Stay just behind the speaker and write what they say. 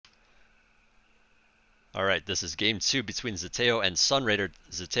Alright, this is game 2 between Zeteo and Sunrader.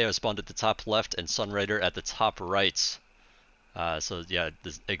 Zeteo spawned at the top left and Sunrader at the top right. So yeah,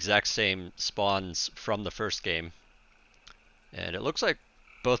 the exact same spawns from the first game. And it looks like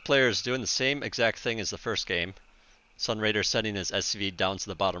both players doing the same exact thing as the first game. Sunrader setting his SCV down to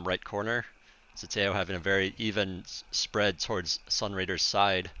the bottom right corner. Zeteo having a very even spread towards Sunrader's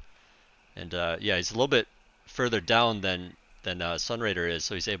side. And yeah, he's a little bit further down than Sunrader is,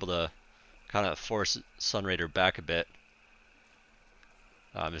 so he's able to kind of force Sunrader back a bit.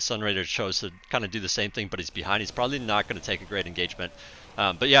 If Sunrader chose to kind of do the same thing, but he's behind, he's probably not going to take a great engagement.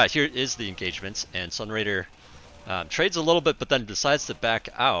 But yeah, here is the engagement, and Sunrader trades a little bit, but then decides to back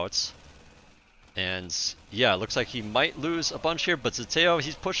out. And yeah, it looks like he might lose a bunch here, but Zeteo,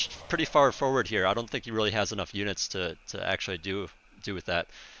 he's pushed pretty far forward here. I don't think he really has enough units to actually do with that.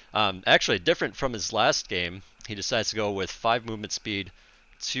 Actually, different from his last game, he decides to go with 5 movement speed,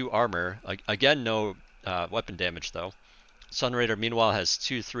 2 armor. Again, no weapon damage though. Sunrader, meanwhile, has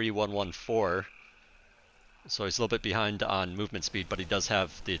 2, 3, 1, 1, 4. So he's a little bit behind on movement speed, but he does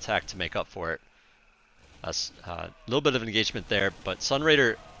have the attack to make up for it. A little bit of engagement there, but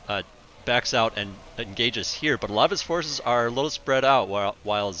Sunrader backs out and engages here, but a lot of his forces are a little spread out,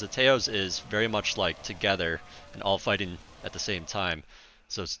 while Zeteo's is very much like together and all fighting at the same time.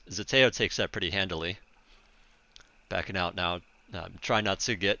 So Zeteo takes that pretty handily. Backing out now, trying not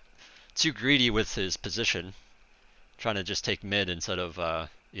to get too greedy with his position. Trying to just take mid instead of,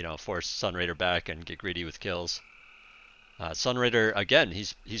 force Sunrader back and get greedy with kills. Sunrader, again,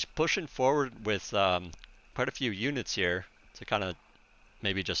 he's pushing forward with quite a few units here to kind of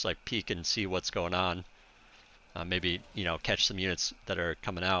maybe just like peek and see what's going on. Maybe, catch some units that are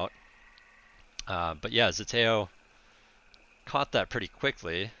coming out. But yeah, Zeteo caught that pretty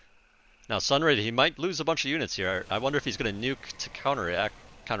quickly. Now Sunrader, he might lose a bunch of units here. I wonder if he's going to nuke to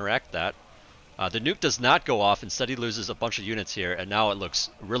counteract that. The nuke does not go off. Instead, he loses a bunch of units here, and now it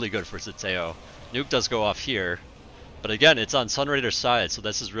looks really good for Zeteo. Nuke does go off here, but again, it's on Sunrader's side, so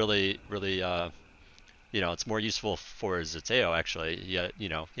this is really, it's more useful for Zeteo actually. He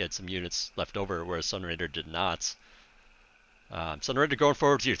had some units left over, whereas Sunrader did not. Sunrader going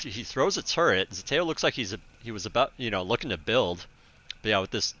forward here, he throws a turret. Zeteo looks like he was about, looking to build. But yeah,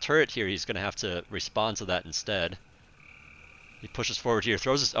 with this turret here, he's going to have to respond to that instead. He pushes forward here,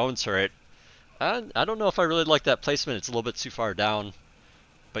 throws his own turret. I don't know if I really like that placement. It's a little bit too far down.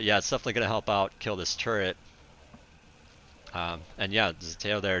 But yeah, it's definitely going to help out kill this turret. And yeah,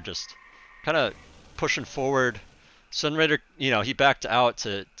 Zeteo there just kind of pushing forward. Sunrader, he backed out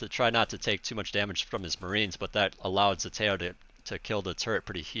to try not to take too much damage from his Marines, but that allowed Zeteo to kill the turret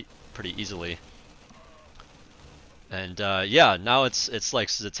pretty easily. And yeah, now it's like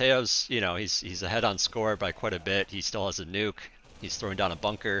Zeteo's, he's ahead on score by quite a bit. He still has a nuke. He's throwing down a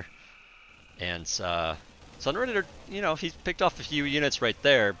bunker. And Sunrader, he's picked off a few units right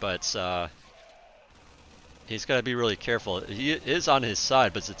there, but he's got to be really careful. He is on his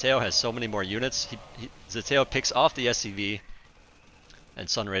side, but Zeteo has so many more units. Zeteo picks off the SCV, and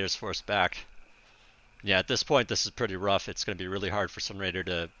Sunrader's forced back. Yeah, at this point, this is pretty rough. It's going to be really hard for Sunrader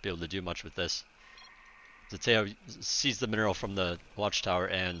to be able to do much with this. Zeteo sees the mineral from the watchtower,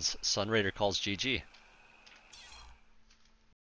 and Sunrader calls GG.